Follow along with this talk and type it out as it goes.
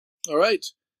All right,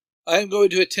 I am going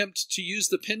to attempt to use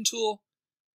the pen tool.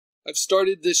 I've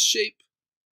started this shape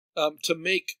to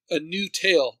make a new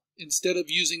tail instead of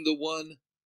using the one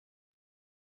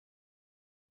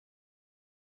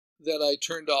that I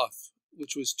turned off,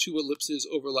 which was 2 ellipses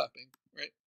overlapping,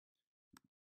 right?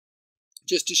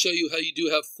 Just to show you how you do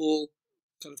have full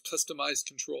kind of customized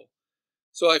control.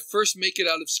 So I first make it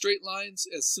out of straight lines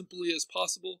as simply as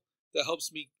possible. That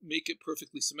helps me make it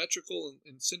perfectly symmetrical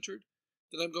and centered.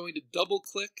 Then I'm going to double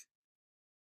click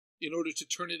in order to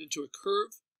turn it into a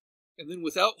curve. And then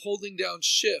without holding down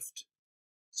Shift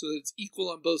so that it's equal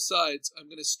on both sides, I'm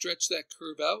going to stretch that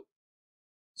curve out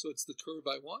so it's the curve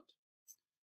I want.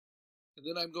 And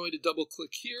then I'm going to double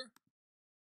click here,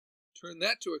 turn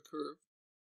that to a curve.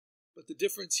 But the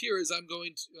difference here is I can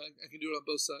do it on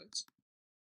both sides.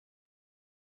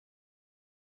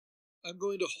 I'm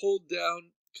going to hold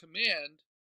down Command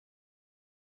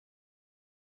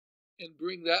and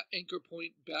bring that anchor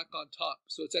point back on top.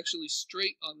 So it's actually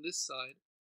straight on this side.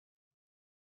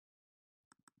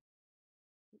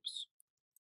 Oops.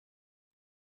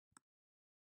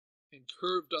 And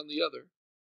curved on the other.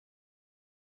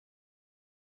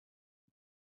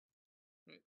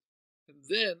 Right. And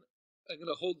then I'm going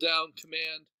to hold down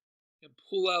Command and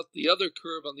pull out the other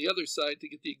curve on the other side to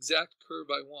get the exact curve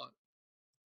I want.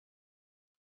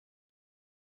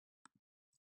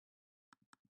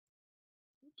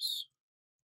 Oops.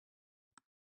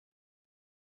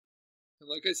 And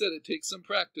like I said, it takes some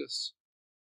practice.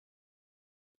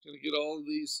 I'm going to get all of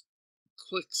these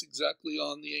clicks exactly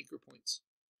on the anchor points.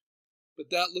 But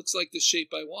that looks like the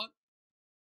shape I want.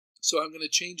 So I'm going to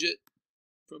change it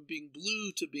from being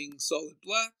blue to being solid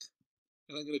black.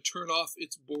 And I'm going to turn off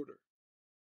its border.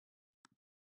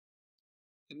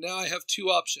 And now I have 2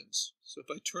 options. So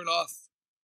if I turn off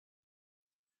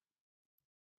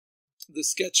the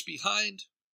sketch behind,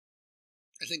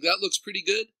 I think that looks pretty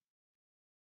good.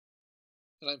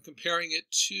 And I'm comparing it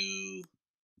to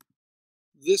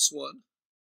this one.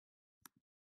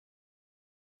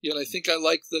 Yet I think I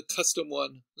like the custom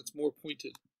one that's more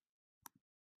pointed.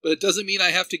 But it doesn't mean I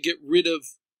have to get rid of,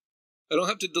 I don't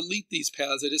have to delete these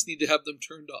paths, I just need to have them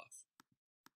turned off.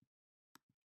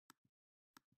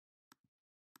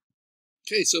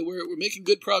 Okay, so we're making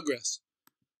good progress.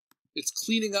 It's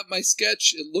cleaning up my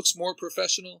sketch, it looks more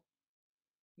professional.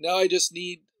 Now I just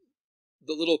need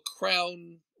the little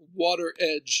crown water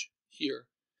edge here.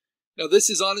 Now this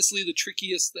is honestly the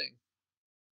trickiest thing,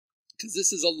 because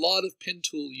this is a lot of pen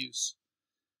tool use.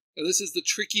 And this is the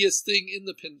trickiest thing in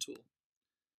the pen tool.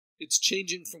 It's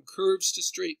changing from curves to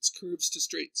straights, curves to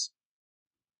straights.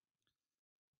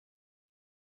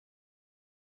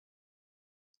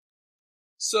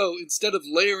 So instead of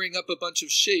layering up a bunch of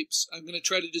shapes, I'm going to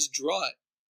try to just draw it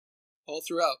all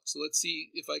throughout. So let's see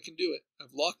if I can do it.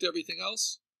 I've locked everything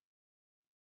else.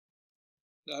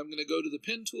 Now I'm going to go to the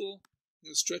pen tool. I'm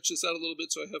going to stretch this out a little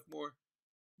bit so I have more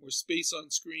space on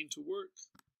screen to work.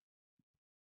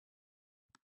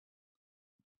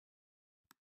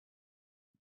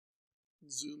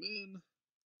 Zoom in.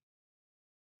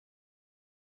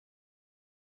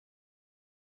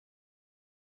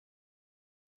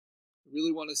 I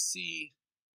really want to see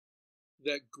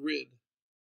that grid.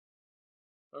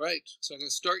 All right, so I'm going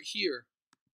to start here.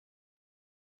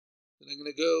 Then I'm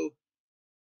going to go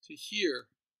to here.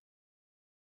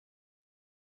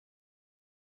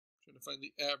 I'm trying to find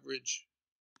the average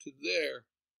to there.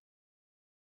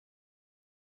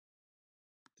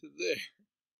 To there.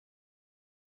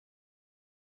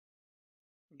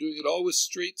 I'm doing it all with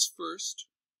straights first.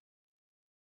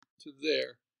 To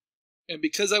there. And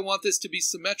because I want this to be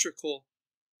symmetrical,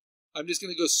 I'm just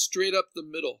going to go straight up the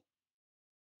middle.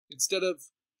 Instead of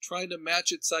trying to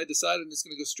match it side to side, I'm just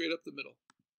going to go straight up the middle.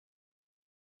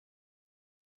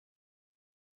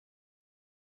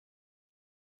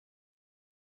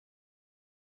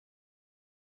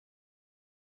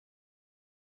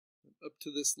 Up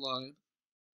to this line.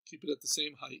 Keep it at the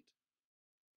same height.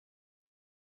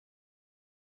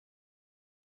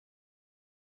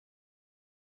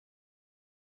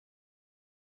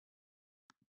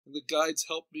 And the guides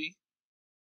help me.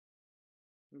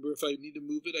 Remember, if I need to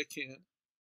move it, I can.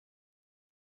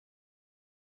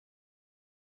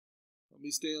 Let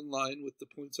me stay in line with the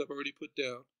points I've already put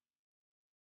down.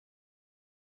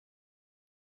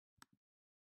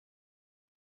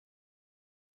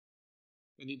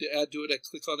 I need to add to it, I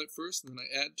click on it first, and then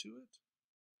I add to it.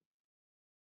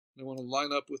 And I want to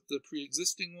line up with the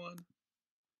pre-existing one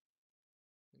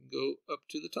and go up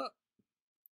to the top.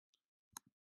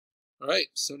 All right,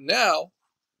 so now,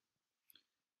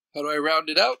 how do I round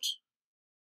it out?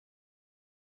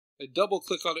 I double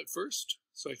click on it first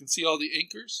so I can see all the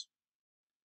anchors.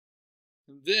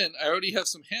 And then I already have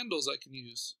some handles I can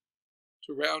use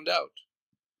to round out.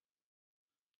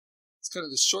 It's kind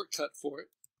of the shortcut for it.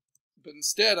 But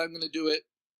instead, I'm going to do it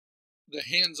the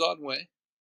hands-on way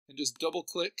and just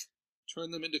double-click,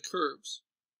 turn them into curves.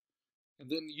 And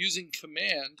then using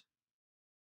Command,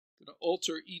 I'm going to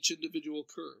alter each individual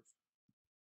curve.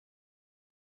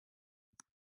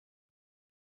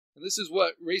 And this is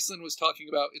what Raceland was talking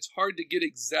about. It's hard to get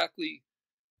exactly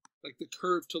like the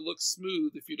curve to look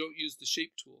smooth if you don't use the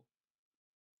shape tool.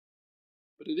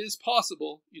 But it is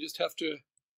possible. You just have to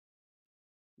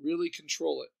really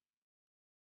control it.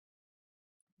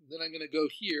 And then I'm going to go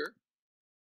here.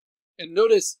 And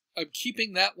notice I'm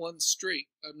keeping that one straight.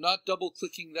 I'm not double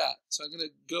clicking that. So I'm going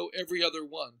to go every other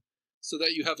one so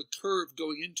that you have a curve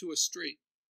going into a straight,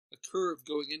 a curve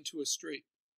going into a straight,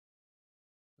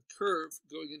 a curve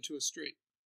going into a straight,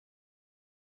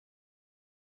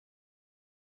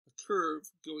 a curve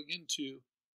going into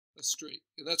a straight.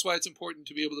 And that's why it's important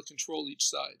to be able to control each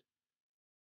side.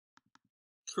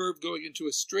 Curve going into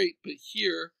a straight, but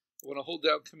here I want to hold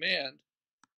down Command.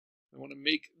 I want to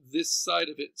make this side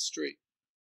of it straight.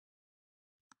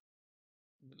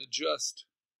 I'm going to adjust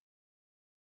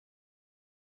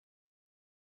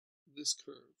this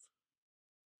curve.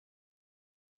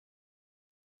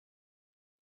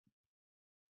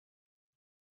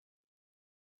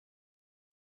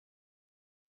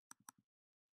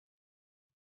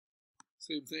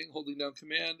 Same thing, holding down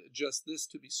Command, adjust this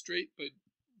to be straight by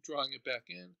drawing it back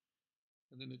in,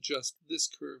 and then adjust this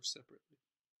curve separately.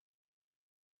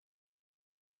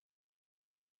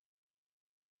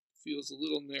 Feels a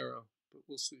little narrow, but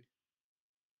we'll see.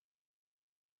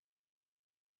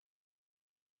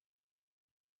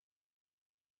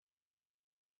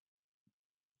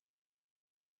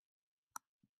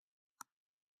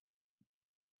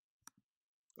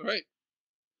 All right.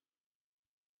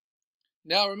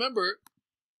 Now remember,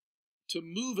 to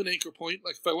move an anchor point,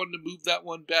 like if I wanted to move that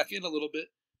one back in a little bit,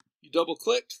 you double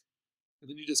click, and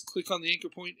then you just click on the anchor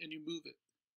point and you move it.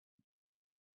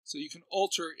 So you can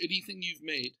alter anything you've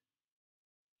made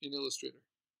in Illustrator.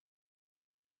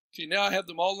 Okay, now I have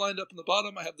them all lined up in the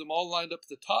bottom. I have them all lined up at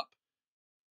the top.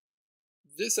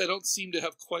 This I don't seem to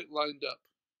have quite lined up.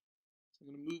 So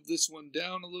I'm going to move this one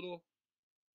down a little.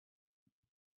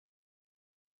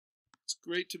 It's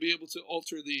great to be able to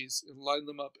alter these and line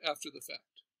them up after the fact.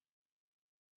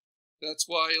 That's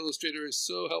why Illustrator is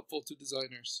so helpful to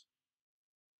designers.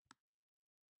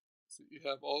 So you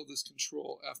have all this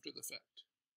control after the fact.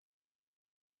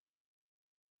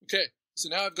 Okay, so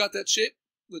now I've got that shape.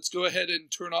 Let's go ahead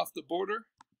and turn off the border.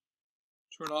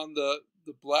 Turn on the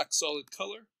black solid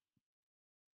color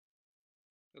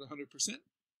at 100%.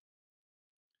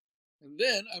 And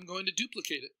then I'm going to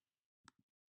duplicate it.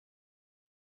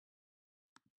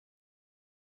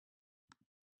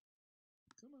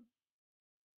 Come on.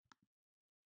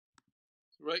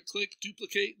 So right click,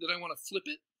 duplicate, then I want to flip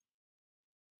it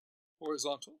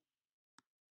horizontal.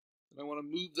 Then I want to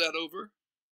move that over.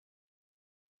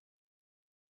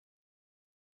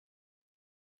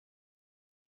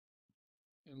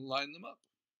 And line them up.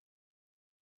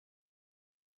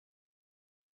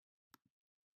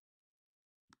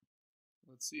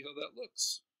 Let's see how that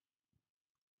looks.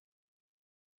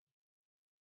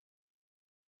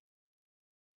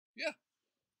 Yeah.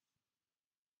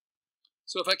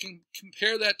 So if I can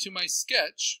compare that to my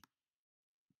sketch,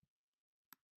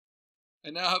 I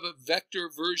now have a vector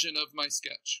version of my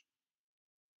sketch.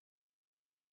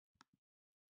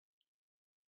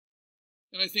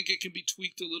 And I think it can be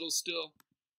tweaked a little still.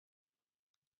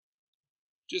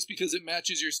 Just because it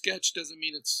matches your sketch doesn't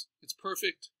mean it's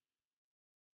perfect.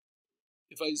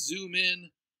 If I zoom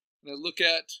in and I look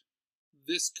at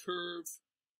this curve,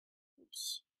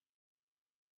 oops,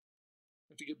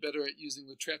 I have to get better at using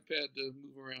the trackpad to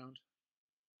move around.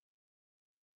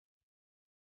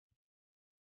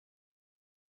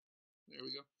 There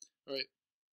we go. All right.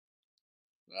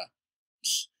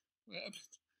 What happened?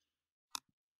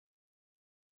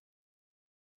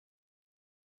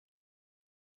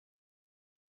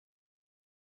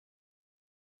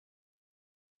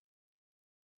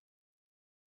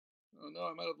 Oh no,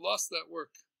 I might have lost that work.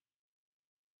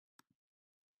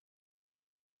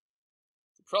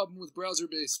 The problem with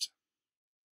browser-based.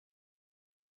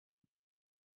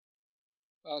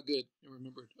 Ah, good, I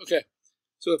remembered. Okay,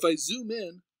 so if I zoom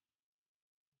in,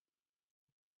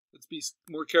 let's be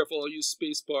more careful. I'll use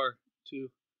spacebar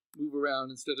to move around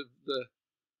instead of the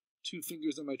 2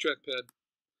 fingers on my trackpad.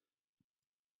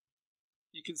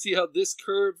 You can see how this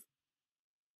curve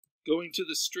going to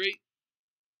the straight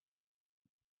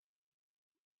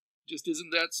just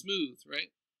isn't that smooth,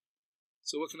 right?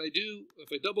 So what can I do? If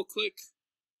I double click,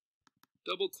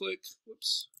 double click,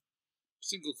 whoops,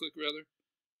 single click rather,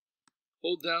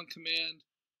 hold down Command.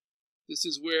 This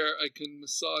is where I can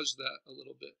massage that a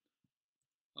little bit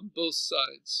on both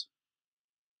sides.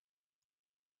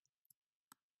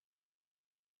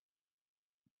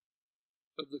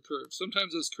 Of the curve.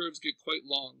 Sometimes those curves get quite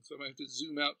long, so I might have to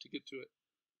zoom out to get to it.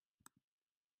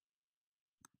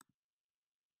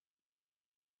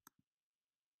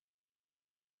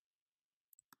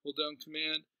 Hold down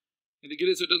Command, and to get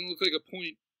it so it doesn't look like a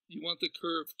point, you want the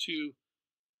curve to,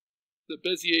 the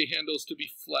Bezier handles to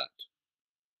be flat,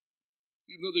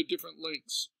 even though they're different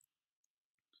lengths.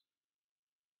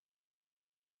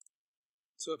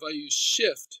 So if I use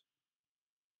Shift,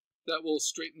 that will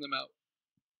straighten them out,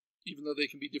 even though they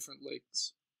can be different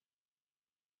lengths.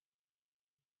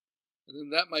 And then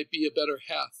that might be a better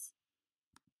half.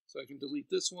 So I can delete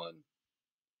this one.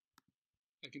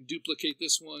 I can duplicate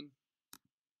this one,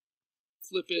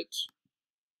 flip it,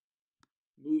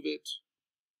 move it,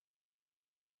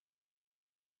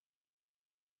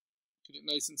 get it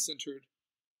nice and centered.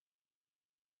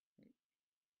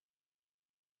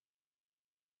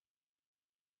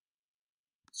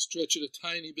 Stretch it a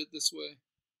tiny bit this way.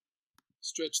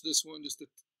 Stretch this one just a...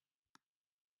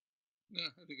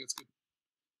 I think that's good.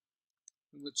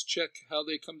 And let's check how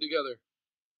they come together.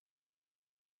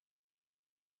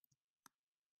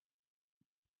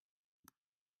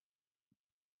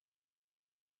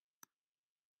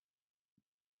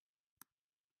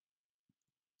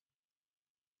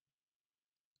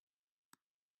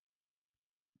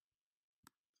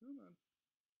 Come on.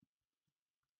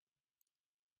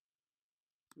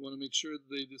 You want to make sure that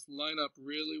they just line up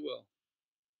really well.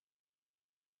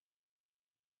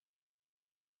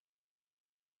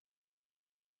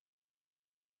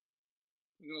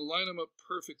 I'm going to line them up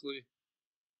perfectly,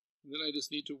 and then I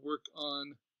just need to work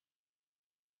on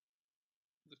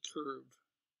the curve.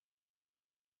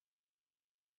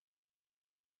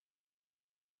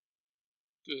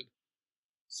 Good.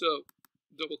 So,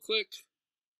 double click,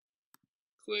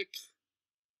 click,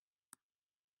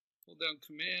 hold down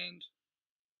Command.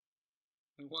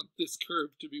 I want this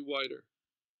curve to be wider.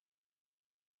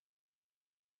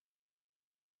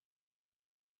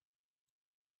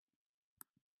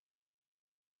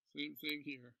 Same thing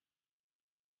here.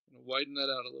 I'm going to widen that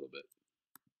out a little bit.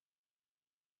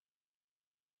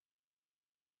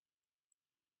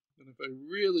 And if I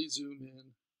really zoom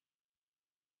in,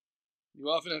 you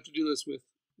often have to do this with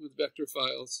vector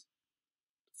files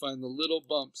to find the little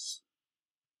bumps.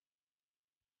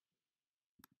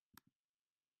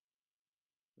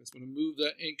 I just want to move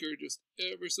that anchor just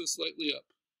ever so slightly up.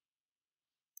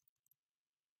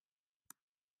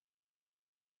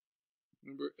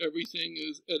 Remember, everything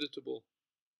is editable.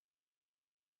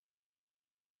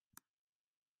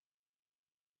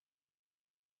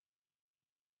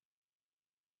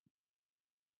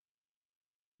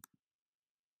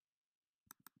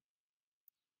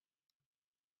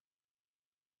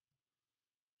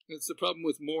 It's the problem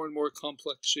with more and more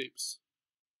complex shapes.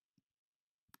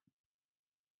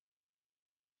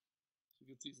 You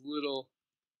get these little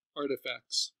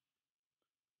artifacts.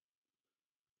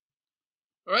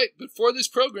 All right, but for this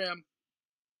program,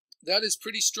 that is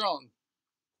pretty strong.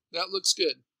 That looks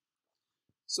good.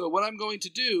 So what I'm going to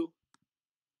do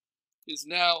is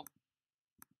now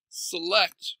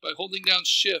select, by holding down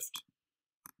Shift,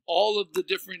 all of the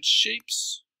different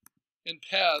shapes and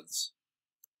paths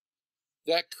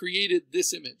that created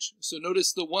this image. So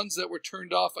notice the ones that were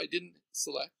turned off I didn't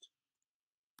select.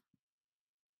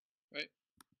 Right?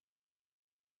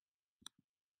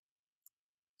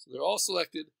 So they're all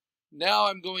selected. Now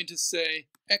I'm going to say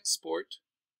export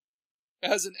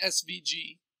as an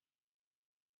SVG,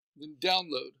 then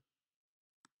download.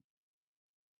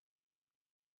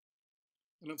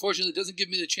 And unfortunately, it doesn't give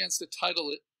me the chance to title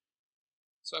it.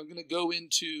 So I'm going to go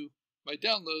into my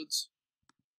downloads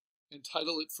and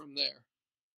title it from there.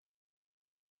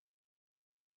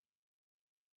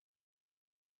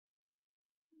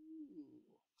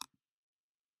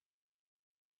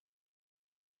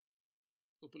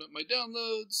 Open up my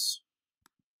downloads.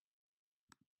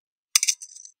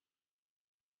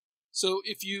 So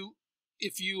if you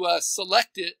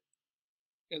select it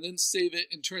and then save it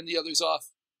and turn the others off,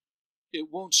 it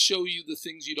won't show you the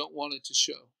things you don't want it to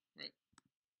show, right?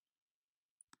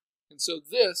 And so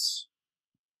this,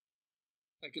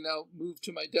 I can now move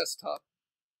to my desktop.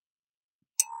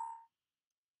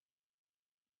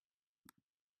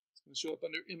 It's going to show up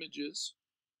under Images,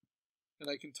 and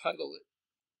I can title it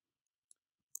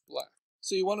Black.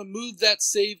 So you want to move that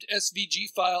saved SVG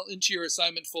file into your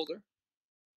assignment folder.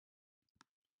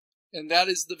 And that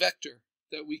is the vector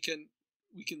that we can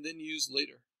then use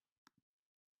later.